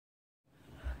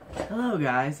Hello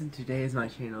guys, and today is my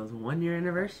channel's 1 year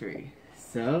anniversary.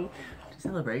 So, to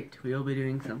celebrate, we will be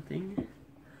doing something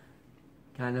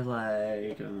kind of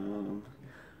like a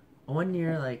 1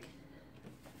 year like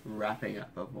wrapping up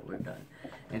of what we've done.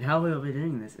 And how we will be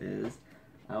doing this is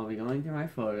I will be going through my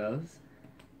photos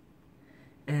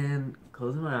and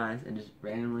closing my eyes and just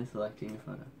randomly selecting a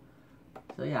photo.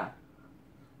 So yeah,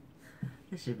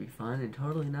 this should be fun and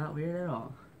totally not weird at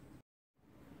all.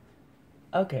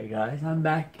 Okay guys, I'm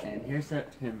back and here's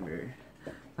September.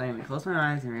 So I'm gonna close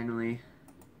my eyes and randomly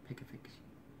pick a picture.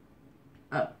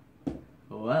 Oh,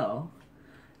 well,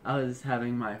 I was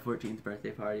having my 14th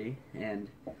birthday party and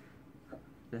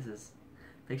this is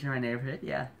a picture of my neighborhood.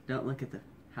 Yeah, don't look at the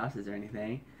houses or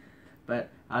anything, but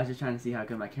I was just trying to see how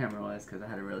good my camera was because I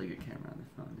had a really good camera on the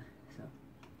phone. So,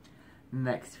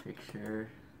 next picture.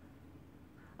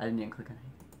 I didn't even click on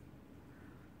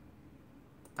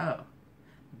anything. Oh.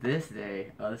 This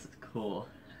day, oh this is cool.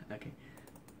 Okay,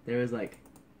 there was like,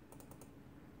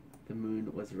 the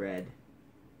moon was red.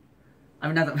 I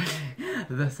mean not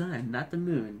the sun, not the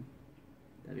moon.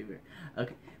 That'd be weird.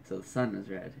 Okay, so the sun was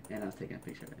red and I was taking a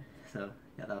picture of it. So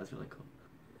yeah, that was really cool.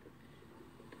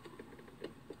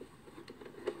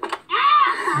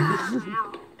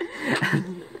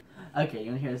 Okay, you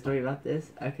wanna hear a story about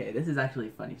this? Okay, this is actually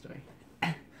a funny story.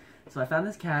 So I found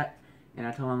this cat and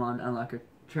I told my mom to unlock her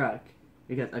truck.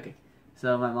 Because, okay,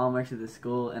 so my mom works at this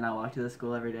school, and I walk to the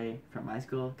school every day from my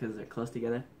school, because they're close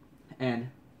together, and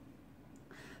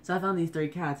so I found these 3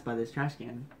 cats by this trash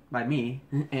can, by me,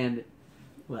 and,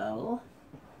 well,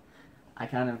 I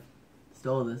kind of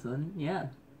stole this one, yeah.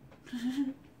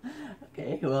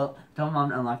 Okay, well, told my mom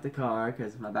to unlock the car,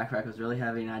 because my backpack was really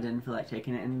heavy, and I didn't feel like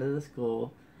taking it into the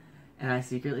school, and I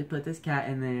secretly put this cat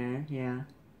in there, yeah,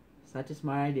 such a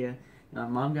smart idea. And my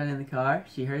mom got in the car,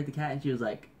 she heard the cat, and she was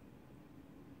like,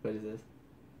 what is this?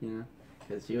 You know,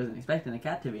 because she wasn't expecting a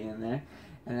cat to be in there.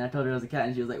 And then I told her it was a cat,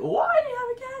 and she was like, why do you have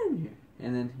a cat in here?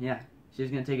 And then, yeah, she was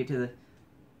going to take it to the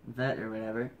vet or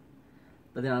whatever.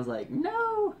 But then I was like,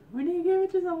 no, we need to give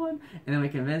it to someone. And then we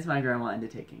convinced my grandma into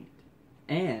taking it.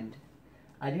 And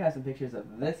I do have some pictures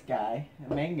of this guy,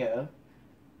 Mango.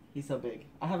 He's so big.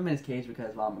 I have him in his cage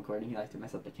because while I'm recording, he likes to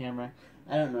mess up the camera.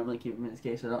 I don't normally keep him in his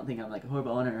cage, so I don't think I'm like a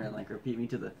horrible owner and like report me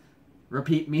to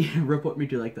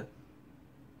like the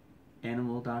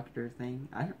animal doctor thing.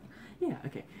 Yeah,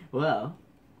 okay. Well,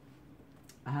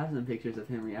 I have some pictures of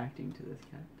him reacting to this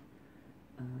cat.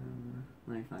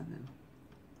 Let me find them.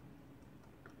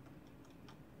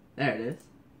 There it is.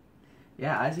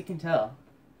 Yeah, as you can tell,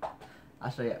 I'll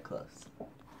show you up close.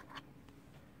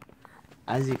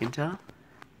 As you can tell,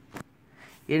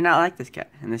 he did not like this cat,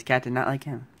 and this cat did not like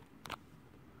him.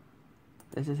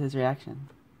 This is his reaction.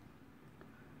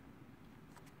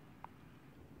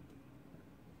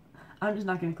 I'm just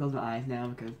not going to close my eyes now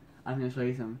because I'm going to show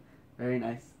you some very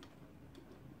nice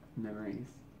memories.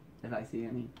 If I see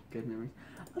any good memories.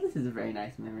 Oh, this is a very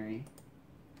nice memory.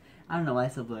 I don't know why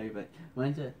it's so blurry, but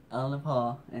went to El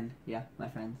Nepal and yeah, my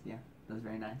friends, yeah, that was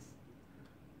very nice.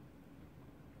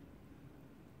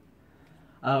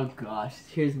 Oh gosh,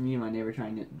 here's me and my neighbor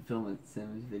trying to film a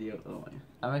Sims video. Oh my.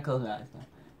 I'm going to close my eyes now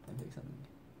and pick something.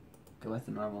 Go with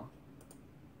the normal.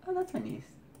 Oh, that's my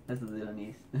niece. That's the little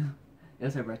niece. It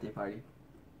was her birthday party.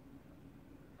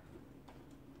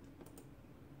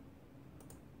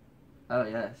 Oh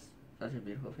yes, such a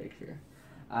beautiful picture.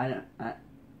 Don't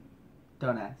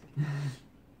ask.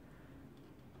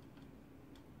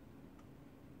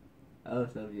 Oh,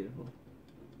 so beautiful.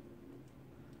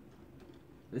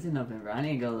 This is November. I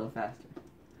need to go a little faster.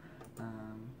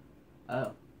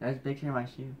 Oh, there's a picture of my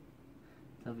shoe.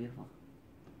 So beautiful.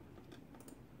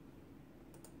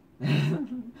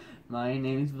 My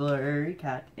name's Blurry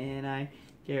Cat, and I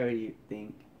care what you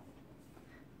think.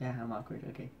 Yeah, I'm awkward.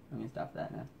 Okay, I'm gonna stop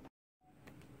that now.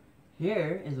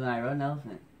 Here is when I rode an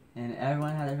elephant, and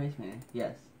everyone had their face painted.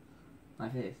 Yes, my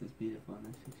face is beautiful in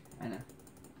this picture. I know.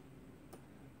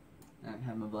 I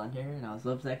have my blonde hair, and I was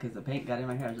so upset because the paint got in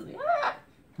my hair. I was like, ah!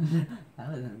 That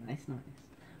was a nice noise.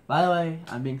 By the way,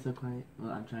 I'm being so quiet.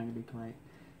 Well, I'm trying to be quiet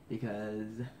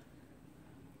because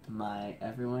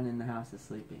everyone in the house is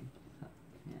sleeping. So,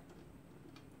 yeah.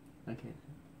 Okay.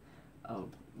 Oh,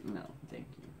 no, thank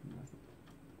you.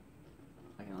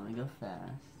 Okay, let me go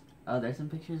fast. Oh, there's some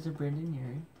pictures of Brendan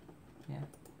Urie. Yeah.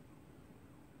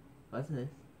 What's this?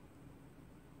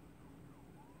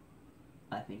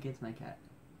 I think it's my cat.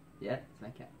 Yeah, it's my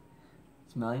cat.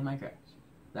 Smelling my crotch.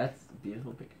 That's a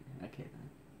beautiful picture. Okay, then.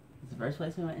 It's the first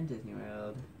place we went in Disney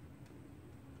World.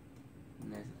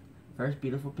 And there's the first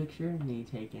beautiful picture of me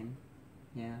taken.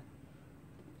 Yeah.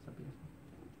 So beautiful.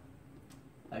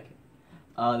 Okay.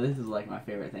 Oh, this is like my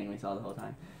favorite thing we saw the whole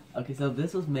time. Okay, so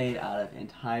this was made out of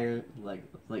entire Legos,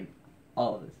 like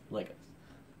all of this Legos,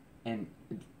 and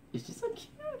it's just so cute.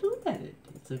 Look at it;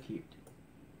 it's so cute.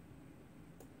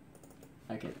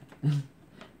 Okay,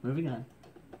 moving on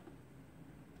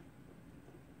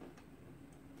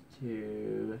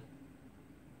to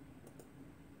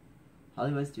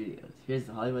Hollywood Studios. Here's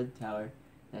the Hollywood Tower.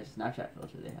 There's a Snapchat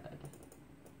filter they had.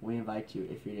 We invite you,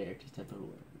 if you're there, to step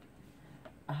forward.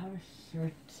 I have a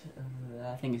shirt.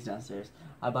 I think it's downstairs.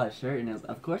 I bought a shirt, and it was,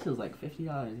 of course, it was like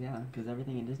 $50. Yeah, because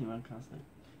everything in Disney World costs like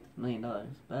 $1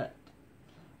 million. But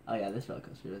oh yeah, this roller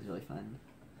coaster was really fun.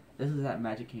 This was at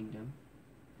Magic Kingdom.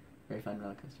 Very fun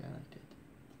roller coaster. I liked it.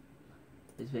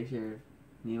 This picture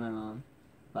of me and my mom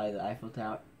by the Eiffel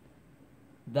Tower.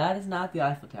 That is not the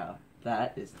Eiffel Tower.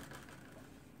 That is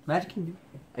Magic Kingdom.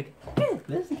 Okay, yeah,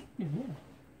 there's the kingdom. Yeah.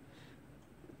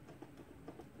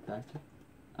 Faster.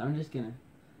 I'm just gonna.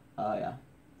 Oh yeah.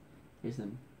 Here's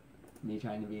some me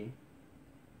trying to be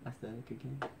aesthetic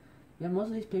again. Yeah, most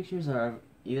of these pictures are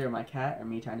either my cat or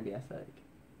me trying to be aesthetic.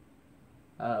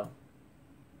 Oh.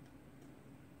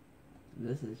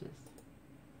 This is just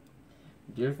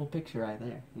a beautiful picture right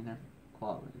there, you know?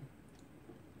 Quality.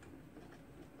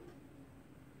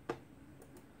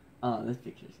 Oh, this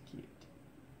picture's cute.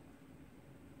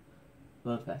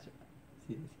 Love faster.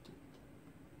 See this cute.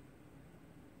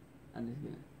 I'm just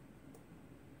gonna.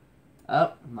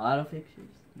 Oh, model pictures.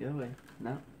 Go away.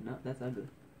 No, no, that's ugly.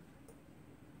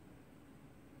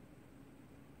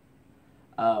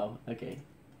 Oh, okay.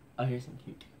 Oh, here's some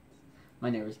cute kittens. My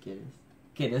neighbor's kittens.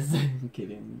 Kittens.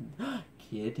 Kittens.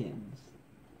 Kittens.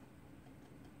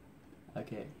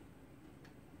 Okay.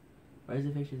 Where's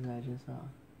the pictures that I just saw?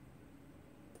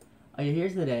 Oh, yeah,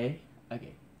 here's the day.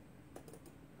 Okay.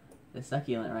 The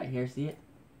succulent right here, see it?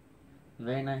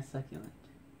 Very nice succulent.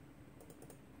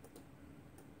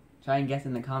 Try and guess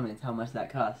in the comments how much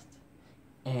that cost.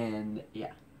 And,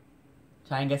 yeah.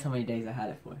 Try and guess how many days I had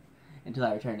it for. Until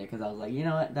I returned it, because I was like, you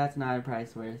know what? That's not a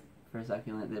price worth for a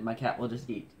succulent that my cat will just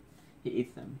eat. He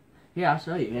eats them. Here, I'll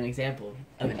show you an example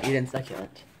of an eaten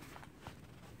succulent.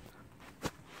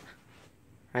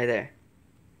 Right there.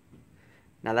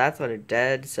 Now that's what a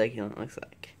dead succulent looks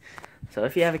like. So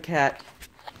if you have a cat,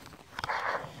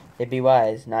 it'd be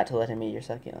wise not to let him eat your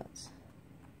succulents.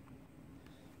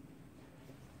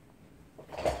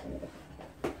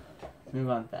 Move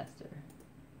on faster.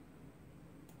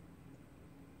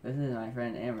 This is my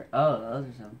friend Amber. Oh, those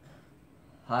are some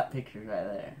hot pictures right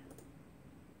there.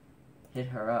 Hit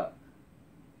her up.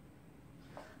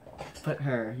 Put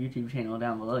her YouTube channel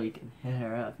down below. You can hit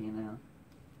her up, you know.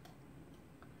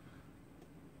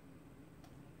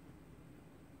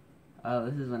 Oh,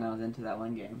 this is when I was into that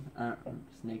one game. I don't know,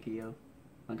 Snake.io,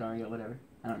 Magario, whatever.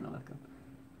 I don't know what's called.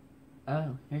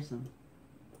 Oh, here's some.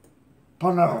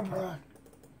 Panera Bread.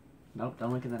 Nope,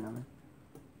 don't look at that number.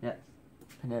 Yes,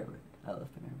 Panera Bread. I love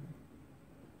Panera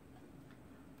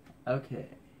Bread. Okay,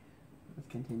 let's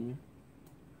continue.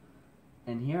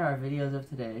 And here are videos of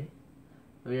today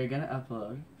we are gonna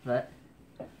upload, but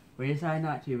we decided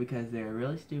not to because they're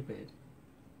really stupid.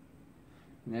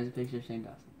 And there's a picture of Shane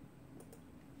Dawson.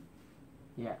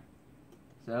 Yeah.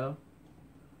 So,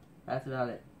 that's about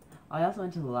it. I also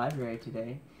went to the library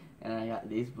today, and I got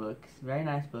these books, very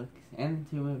nice books, and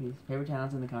 2 movies, Paper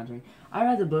Towns and The Conjuring. I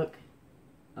read the book.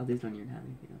 Oh, these don't even have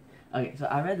anything on. Okay, so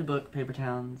I read the book, Paper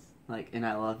Towns, and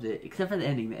I loved it, except for the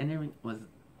ending. The ending was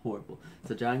horrible.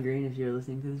 So John Green, if you're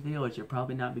listening to this video, which you're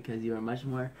probably not because you are much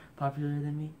more popular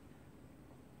than me,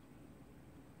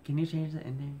 can you change the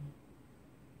ending?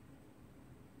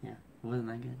 Yeah, it wasn't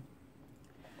that good.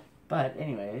 But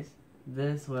anyways,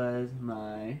 this was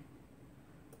my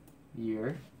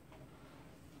year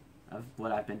of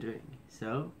what I've been doing.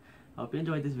 So, I hope you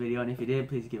enjoyed this video, and if you did,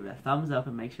 please give it a thumbs up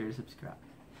and make sure to subscribe.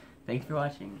 Thanks for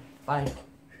watching. Bye.